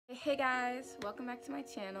Hey guys, welcome back to my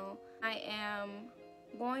channel. I am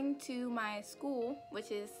going to my school,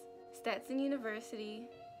 which is Stetson University,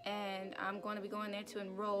 and I'm going to be going there to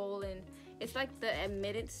enroll, and it's like the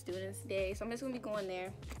admitted students day, so I'm just going to be going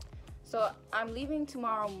there. So I'm leaving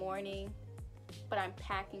tomorrow morning, but I'm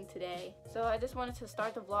packing today. So I just wanted to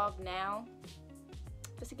start the vlog now,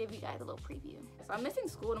 just to give you guys a little preview. So I'm missing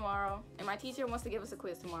school tomorrow, and my teacher wants to give us a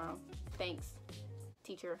quiz tomorrow. Thanks,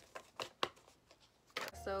 teacher.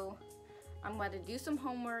 So I'm going to do some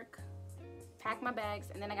homework, pack my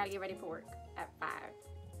bags, and then I got to get ready for work at 5.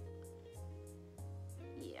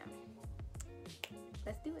 Yeah.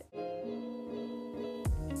 Let's do it.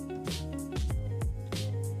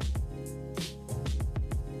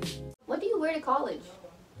 What do you wear to college?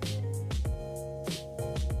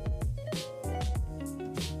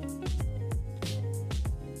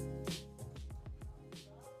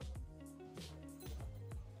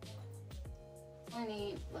 I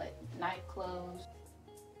need like night clothes.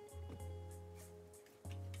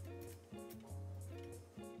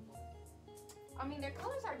 I mean, their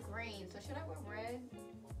colors are green, so should I wear red?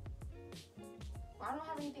 Well, I don't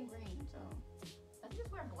have anything green, so let's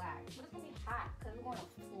just wear black. But it's gonna be hot because we're going to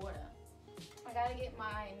Florida. I gotta get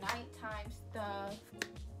my nighttime stuff.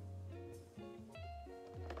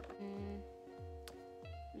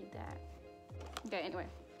 Need that. Okay, anyway.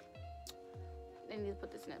 I need to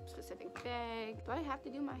put this in a specific bag. Do I have to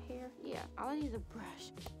do my hair? Yeah, all I need is a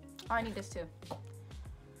brush. Oh, I need this too.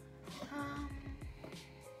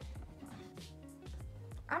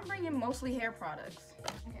 I'm bringing mostly hair products.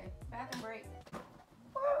 Okay, bathroom break.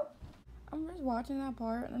 Woo! I'm just watching that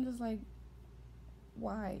part and I'm just like,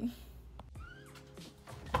 why?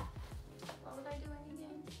 What was I doing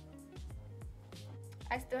again?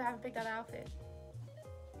 I still haven't picked out an outfit.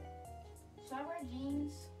 Should I wear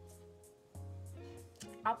jeans?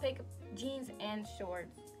 I'll pick jeans and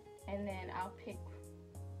shorts, and then I'll pick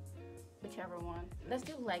whichever one. Let's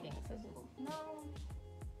do leggings. No.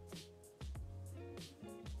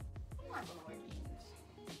 I'm not gonna wear jeans.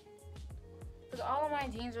 Because all of my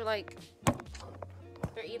jeans are like,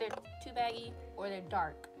 they're either too baggy or they're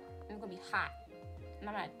dark. And it's gonna be hot. And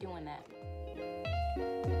I'm not doing that.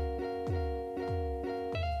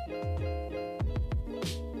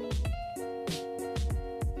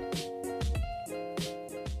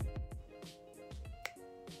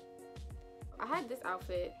 I had this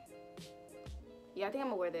outfit. Yeah, I think I'm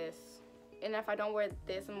gonna wear this. And if I don't wear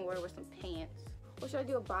this, I'm gonna wear it with some pants. Or should I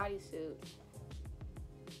do a bodysuit?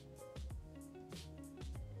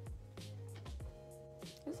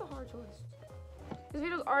 This is a hard choice. This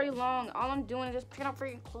video's already long. All I'm doing is just picking up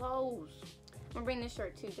freaking clothes. I'm gonna bring this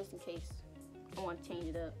shirt too, just in case I want to change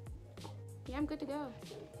it up. Yeah, I'm good to go.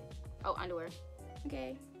 Oh, underwear.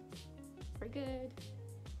 Okay, we're good.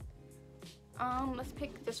 Let's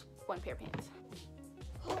pick just one pair of pants.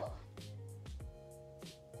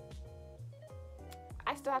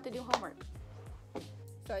 I still have to do homework.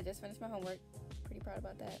 So I just finished my homework. Pretty proud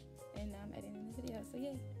about that. And I'm editing this video, so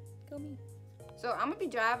yay, go me. So I'm gonna be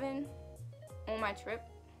driving on my trip.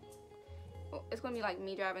 Well, it's gonna be like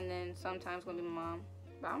me driving, then sometimes gonna be my mom.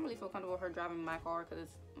 But I don't really feel comfortable with her driving my car because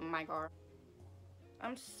it's my car.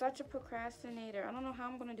 I'm such a procrastinator. I don't know how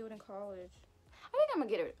I'm gonna do it in college. I think I'm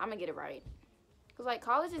gonna get it right. Cause like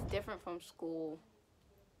college is different from school.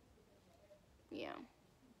 Yeah.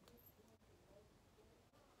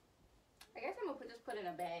 I guess I'm gonna just put it in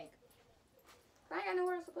a bag. I ain't got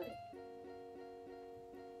nowhere else to put it.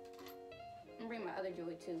 I'm gonna bring my other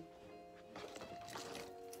jewelry too.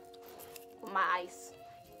 With my ice.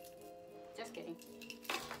 Just kidding.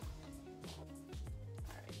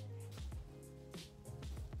 Alright.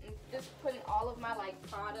 I'm just putting all of my like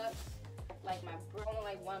products, like my only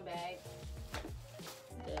like one bag.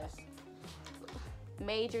 This.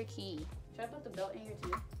 Major key. Should I put the belt in here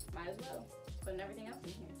too? Might as well. Putting everything else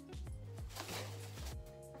in here.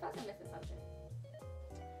 I thought I'm missing something.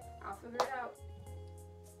 I'll figure it out.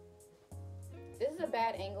 This is a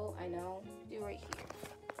bad angle, I know. Do right here.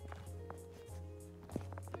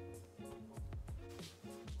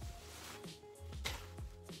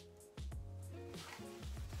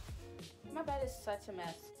 My bed is such a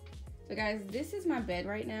mess. So guys, this is my bed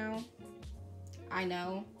right now. I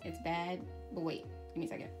know it's bad, but wait, give me a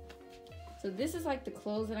second. So this is like the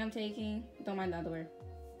clothes that I'm taking. Don't mind the underwear.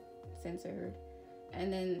 Censored.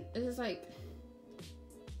 And then this is like,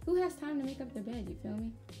 who has time to make up their bed, you feel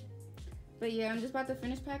me? But yeah, I'm just about to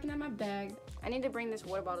finish packing out my bag. I need to bring this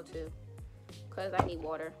water bottle too, because I need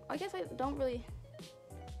water. I guess I don't really.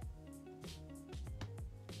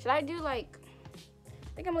 Should I do like,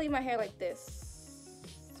 I think I'm gonna leave my hair like this.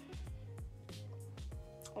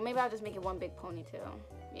 Or maybe I'll just make it one big ponytail.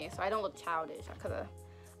 Yeah, so I don't look childish, because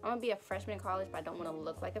I'm gonna be a freshman in college, but I don't want to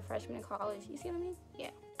look like a freshman in college. You see what I mean?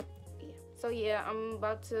 Yeah. So yeah, I'm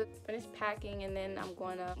about to finish packing, and then I'm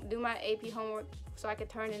going to do my AP homework so I can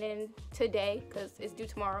turn it in today, because it's due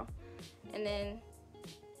tomorrow. And then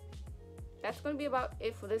that's going to be about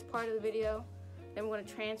it for this part of the video. Then we're going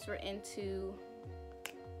to transfer into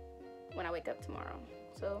when I wake up tomorrow.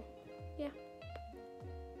 So yeah.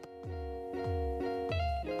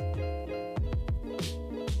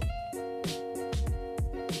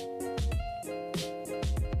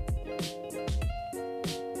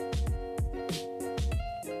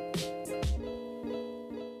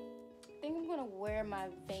 My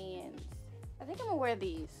Vans. I think I'm gonna wear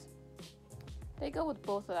these. They go with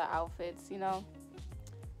both of the outfits, you know.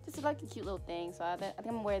 Just like a cute little thing. So I think I'm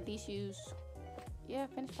gonna wear these shoes. Yeah,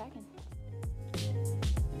 finish packing.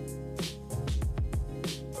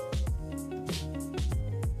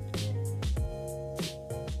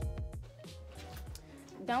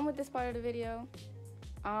 Done with this part of the video.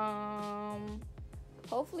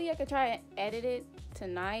 Hopefully I could try and edit it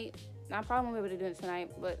tonight. I probably won't be able to do it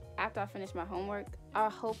tonight, but after I finish my homework,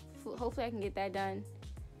 hopefully I can get that done.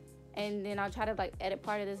 And then I'll try to like edit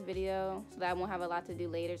part of this video so that I won't have a lot to do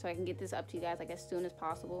later, so I can get this up to you guys like as soon as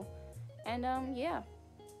possible. And yeah,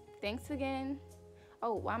 thanks again.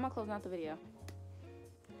 Oh, why am I closing out the video?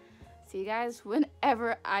 See you guys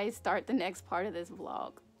whenever I start the next part of this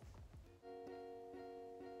vlog.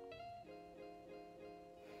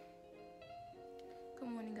 Good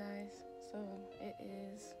morning, guys. So it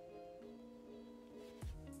is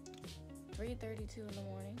 3:32 in the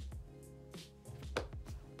morning.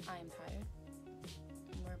 I am tired.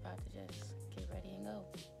 And we're about to just get ready and go.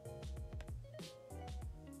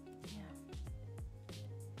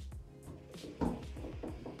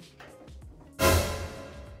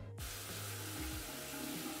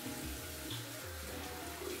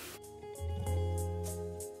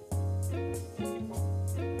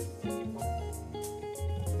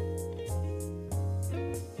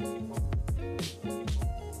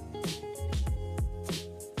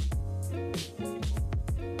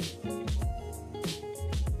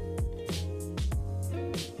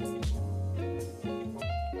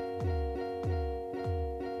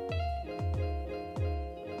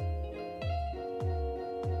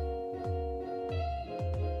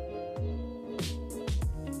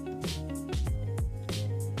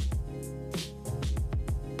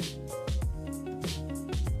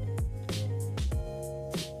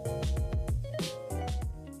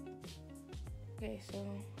 Okay, so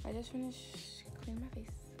I just finished cleaning my face.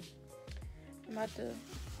 I'm about to,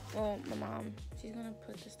 well, my mom, she's gonna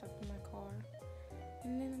put the stuff in my car,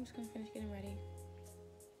 and then I'm just gonna finish getting ready.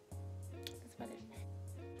 That's about it.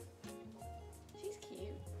 She's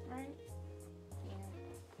cute, right?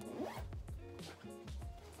 Yeah.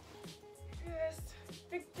 Yes,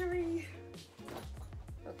 victory.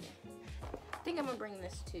 Okay, I think I'm gonna bring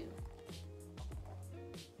this too.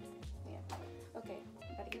 Yeah, okay,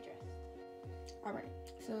 I'm about to get dressed. Alright,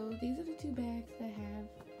 so these are the two bags that I have.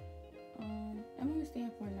 I'm only staying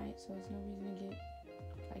for a night, so there's no reason to get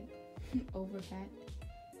like overpacked.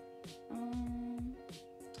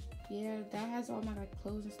 Yeah, that has all my like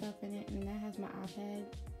clothes and stuff in it, and then that has my iPad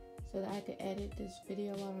so that I could edit this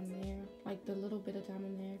video while I'm there, like the little bit of time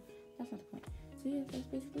I'm there. That's not the point. So yeah, that's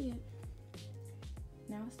basically it.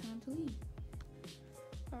 Now it's time to leave.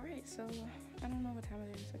 Alright, so I don't know what time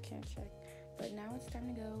it is, I can't check, but now it's time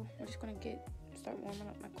to go. We're just gonna start warming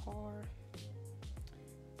up my car,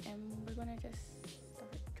 and we're gonna just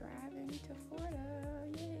start driving to Florida.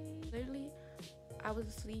 Yay! Literally, I was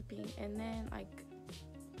sleeping, and then like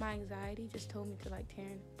my anxiety just told me to like,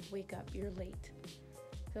 Taryn, wake up, you're late.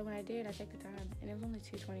 So when I did, I checked the time, and it was only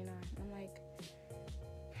 2:29. I'm like,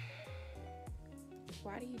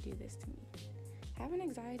 why do you do this to me? Having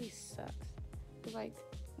anxiety sucks. But like,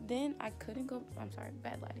 then I couldn't go. I'm sorry,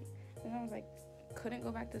 bad lighting. And I was like, couldn't go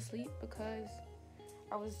back to sleep because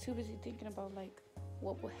I was too busy thinking about like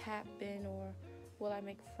what will happen, or will I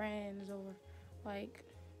make friends, or like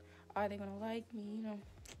are they gonna like me, you know,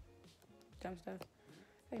 dumb stuff.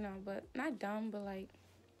 You know, but not dumb, but like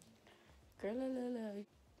girl,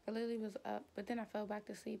 I literally was up, but then I fell back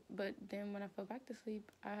to sleep. But then when I fell back to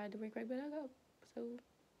sleep, I had to wake right back up. So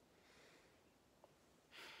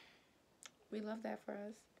we love that for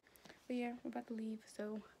us. But yeah, we're about to leave,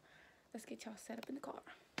 so let's get y'all set up in the car.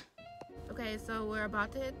 Okay, so we're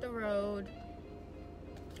about to hit the road.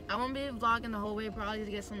 I won't be vlogging the whole way, probably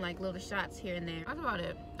to get some like little shots here and there. That's about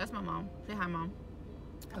it. That's my mom. Say hi, Mom.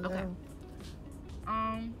 Hello. Okay.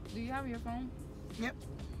 Do you have your phone? Yep.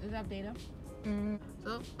 Does it have data?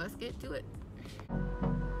 So let's get to it.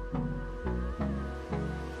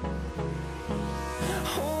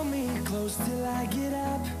 get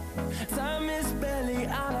up. Time is barely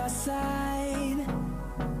on our side.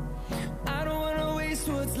 I don't wanna waste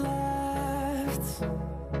what's left.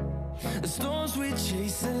 The storms we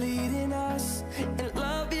chase are leading us, and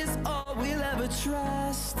love is all we'll ever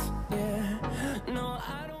trust. Yeah, no,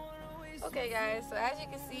 I don't wanna waste. Okay guys, so as you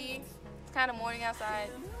can see, it's kind of morning outside,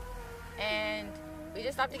 and we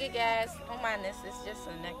just stopped to get gas. Don't mind this, it's just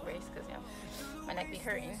a neck brace because you know my neck be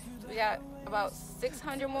hurting. We got about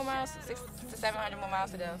 600 more miles, 600 to 700 more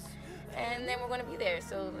miles to go, and then we're going to be there,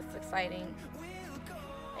 so it's exciting.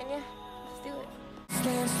 And yeah, let's do it.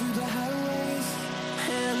 Stands through the highways,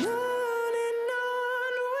 and on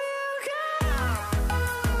we'll go.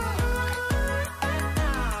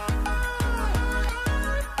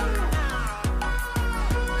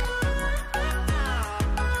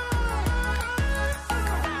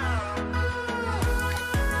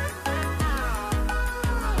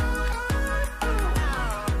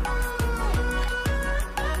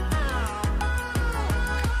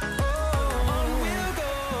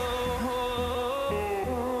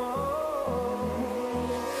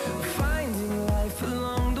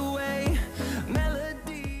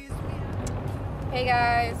 Hey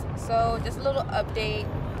guys, so just a little update.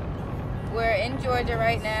 We're in Georgia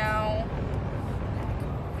right now.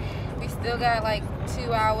 We still got like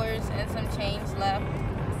 2 hours and some change left.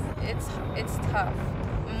 It's tough.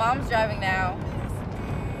 My mom's driving now,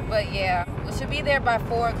 but yeah, we should be there by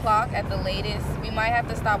 4 o'clock at the latest. We might have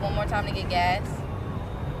to stop one more time to get gas,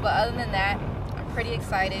 but other than that, I'm pretty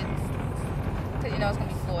excited because you know it's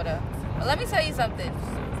gonna be Florida. But let me tell you something.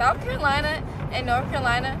 South Carolina and North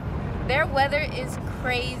Carolina, their weather is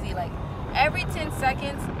crazy. Like every 10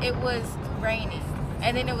 seconds it was raining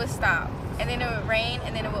and then it would stop and then it would rain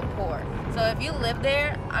and then it would pour. So if you live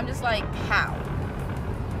there, I'm just like, how?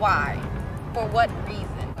 Why? For what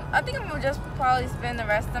reason? I think I'm gonna just probably spend the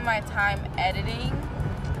rest of my time editing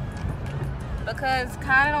because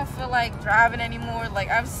kind of don't feel like driving anymore. Like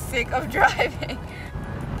I'm sick of driving.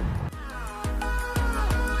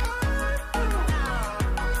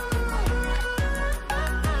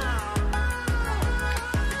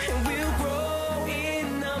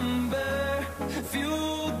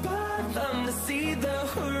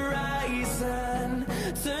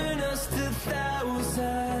 Turn us to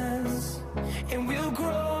thousands, and we'll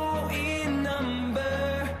grow in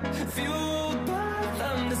number, fueled by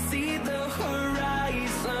them to see the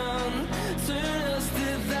horizon. Turn us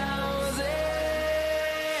to thousands,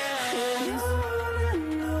 and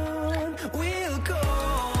on we'll go,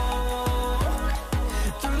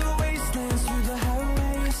 through the wastelands, through the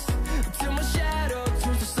highways, till my shadow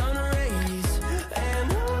turns to sun rays.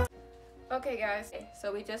 And okay guys,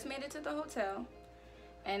 so we just made it to the hotel.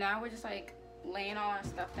 And now we're just like laying all our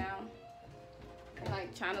stuff down and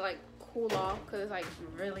like trying to like cool off because it's like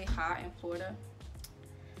really hot in Florida.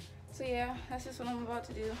 So yeah, that's just what I'm about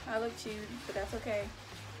to do. I look chewed, but that's okay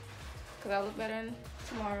because I'll look better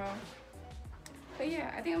tomorrow. But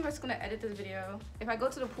yeah, I think I'm just gonna edit this video. If I go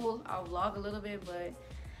to the pool, I'll vlog a little bit, but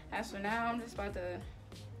as for now, I'm just about to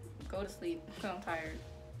go to sleep because I'm tired.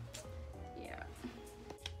 Yeah.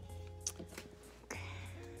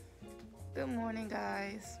 Good morning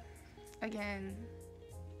guys, again.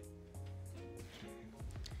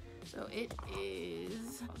 So it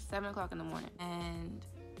is 7 o'clock in the morning and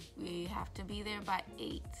we have to be there by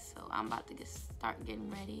 8. So I'm about to start getting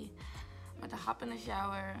ready. I'm about to hop in the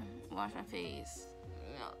shower, wash my face,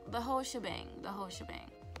 you know, the whole shebang,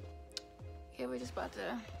 Okay, we're just about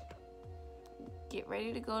to get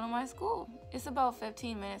ready to go to my school. It's about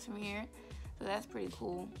 15 minutes from here, so that's pretty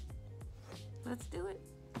cool. Let's do it.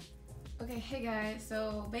 Okay, hey guys,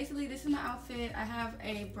 so basically this is my outfit. I have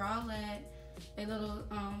a bralette, a little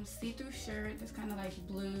see-through shirt that's kind of like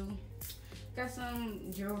blue. Got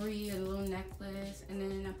some jewelry, a little necklace, and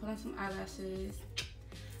then I put on some eyelashes,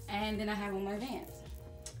 and then I have on my Vans.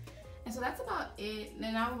 And so that's about it.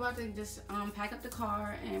 Then now we're about to just pack up the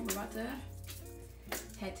car and we're about to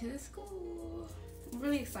head to the school. I'm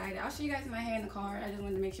really excited. I'll show you guys my hair in the car. I just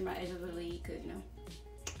wanted to make sure my edges are laid because, you know,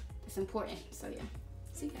 it's important. So yeah,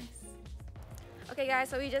 see you guys. Okay guys,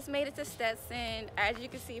 so we just made it to Stetson. As you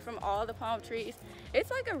can see from all the palm trees,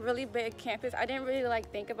 it's like a really big campus. I didn't really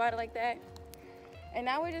like think about it like that. And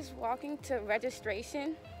now we're just walking to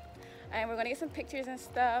registration and we're gonna get some pictures and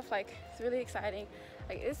stuff. Like, it's really exciting.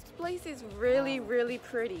 Like, this place is really, really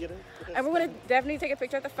pretty. And we're gonna definitely take a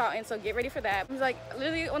picture at the fountain, so get ready for that. I was like,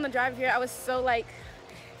 literally on the drive here, I was so like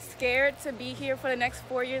scared to be here for the next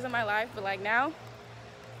 4 years of my life, but like now,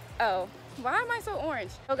 oh. Why am I so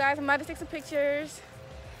orange? So guys, I'm about to take some pictures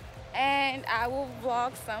and I will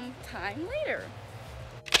vlog sometime later.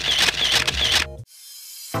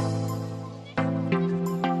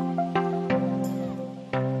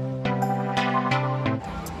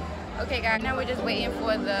 Okay guys, now we're just waiting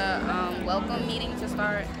for the welcome meeting to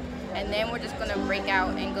start, and then we're just gonna break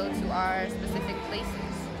out and go to our specific places.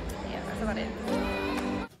 Yeah, that's about it.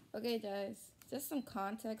 Okay guys, just some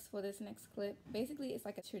context for this next clip. Basically, it's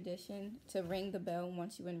like a tradition to ring the bell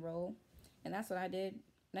once you enroll, and that's what I did.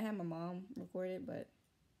 And I had my mom record it, but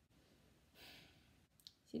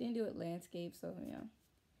she didn't do it landscape, so you know,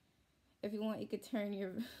 if you want, you could turn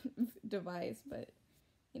your device, but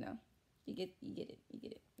you know, you get it.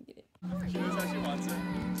 She knows how she wants it.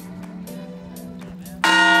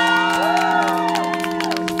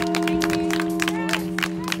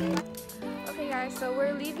 Okay guys, so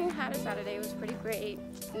we're leaving Hatter Saturday. It was pretty great.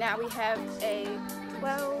 Now we have a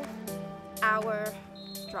 12-hour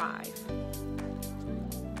drive.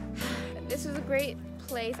 This is a great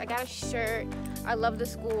place. I got a shirt. I love the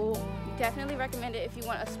school. Definitely recommend it if you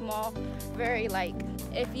want a small,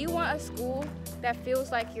 if you want a school that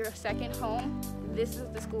feels like your second home, this is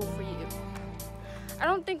the school for you. I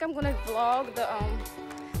don't think I'm gonna vlog the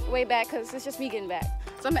way back because it's just me getting back.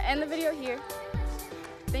 So I'm gonna end the video here.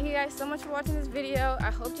 Thank you guys so much for watching this video.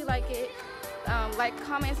 I hope you like it. Like,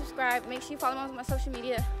 comment, and subscribe. Make sure you follow me on my social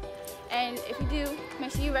media. And if you do,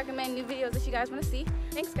 make sure you recommend new videos that you guys want to see.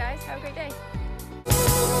 Thanks guys, have a great day.